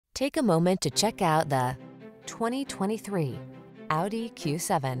Take a moment to check out the 2023 Audi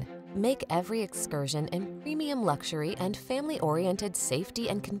Q7. Make every excursion in premium luxury and family-oriented safety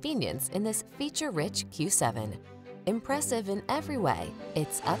and convenience in this feature-rich Q7. Impressive in every way,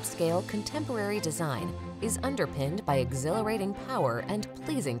 its upscale contemporary design is underpinned by exhilarating power and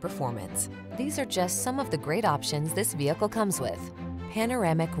pleasing performance. These are just some of the great options this vehicle comes with: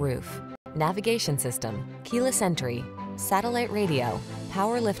 panoramic roof, navigation system, keyless entry, satellite radio,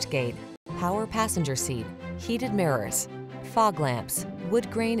 power liftgate, power passenger seat, heated mirrors, fog lamps, wood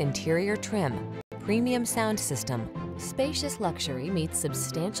grain interior trim, premium sound system. Spacious luxury meets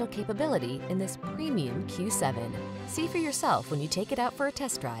substantial capability in this premium Q7. See for yourself when you take it out for a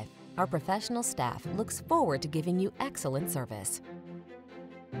test drive. Our professional staff looks forward to giving you excellent service.